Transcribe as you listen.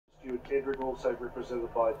entering, also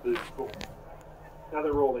represented by Boom Court. Now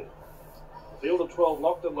they're all in. The field of 12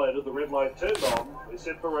 locked and loaded. The red light turned on. We're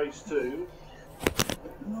set for race 2.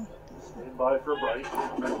 Stand by for a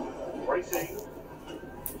break. Racing.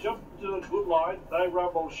 Jumped to a good line. No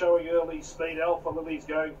Rumble showing early speed. Alpha Lily's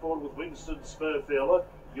going forward with Winston Spurfield.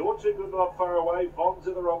 You're Too Good not far away. Von's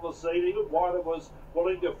in there on the seat. Even wider was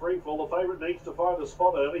Wallinga Freefall. The favourite needs to find a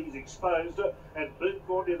spot early. He's exposed. And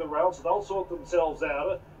Boomcourt near the rail, so they'll sort themselves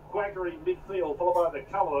out. Quackery midfield, followed by the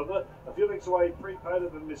Cullinan. A few lengths away,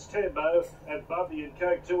 Pre-Painted and Miss Tambo. And Bundy and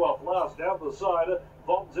Coke 2 off last. Down the side,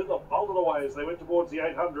 Von's in the bolted away as they went towards the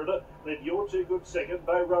 800. Then You're Too Good second.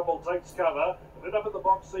 No Rumble takes cover. Then up at the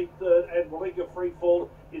box seat third. And Wallinga Freefall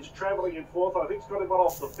is travelling in fourth. I think it's got him one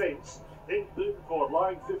off the fence. Then Boomcourt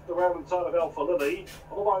lying fifth around inside of Alpha Lily.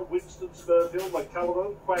 Followed by Winston Spurfield,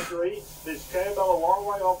 McCullough, Quackery. There's Campbell a long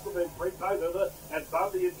way off them, then Pre-Painted, and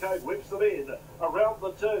Bundy and Coke whips them in. Around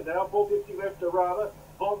the turn now, 450 left to Rana.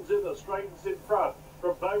 Von's in the straightens in front.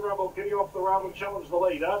 From No Rumble getting off the rail and challenge the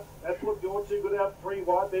leader. And put You're Too Good out 3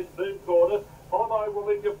 wide, then Boomcourt. Followed by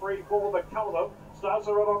Wallinga Freefall, McCullough. Starts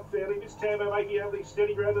to run on fairly. Miss Tambo making only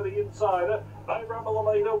steady ground to the inside. No Rumble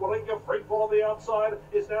the leader. Wallinga Freefall on the outside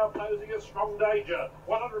is now posing a strong danger.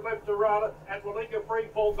 100 left to run, and Wallinga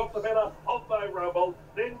Freefall got the better of No Rumble.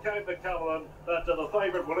 Then came McCullough to the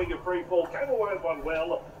favourite Wallinga Freefall. Came away with one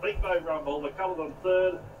well. Beat No Rumble. McCullough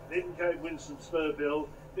third. Then came Winston Spurbill.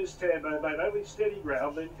 Miss Tambo made only steady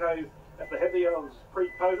ground. Then came at the head of the others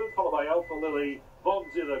Pre-Potent, followed by Alpha Lily,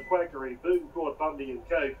 Von's in a Quackery, Boomcourt, Bundy and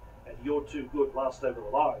Coke. And You're Too Good last over the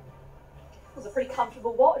line. It was a pretty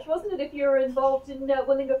comfortable watch, wasn't it? If you were involved in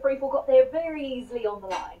Wallinga Freefall, got there very easily on the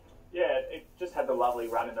line. Yeah, it just had the lovely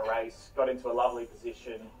run in the race, got into a lovely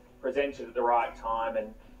position, presented at the right time,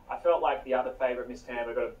 and I felt like the other favourite, Miss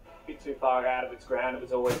Tambo, got a bit too far out of its ground. It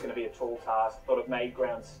was always going to be a tall task. Thought it made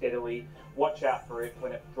ground steadily. Watch out for it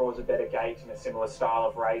when it draws a better gate in a similar style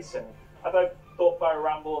of race. And I thought Bo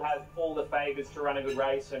Rumble had all the favours to run a good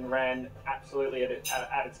race and ran absolutely at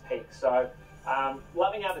its peak. So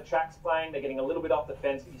loving how the track's playing. They're getting a little bit off the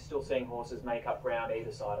fence, but you're still seeing horses make up ground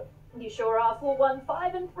either side of it. You sure are. 4, 1,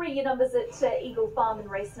 5 and 3 your numbers at Eagle Farm in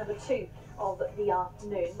race number 2 of the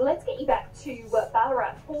afternoon. Well, let's get you back to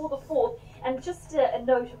Ballarat for the 4th. And just a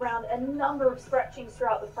note around a number of scratchings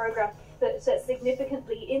throughout the programme, but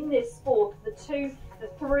significantly in this 4th, the 2, the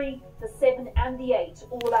 3, the 7 and the 8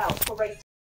 all out for race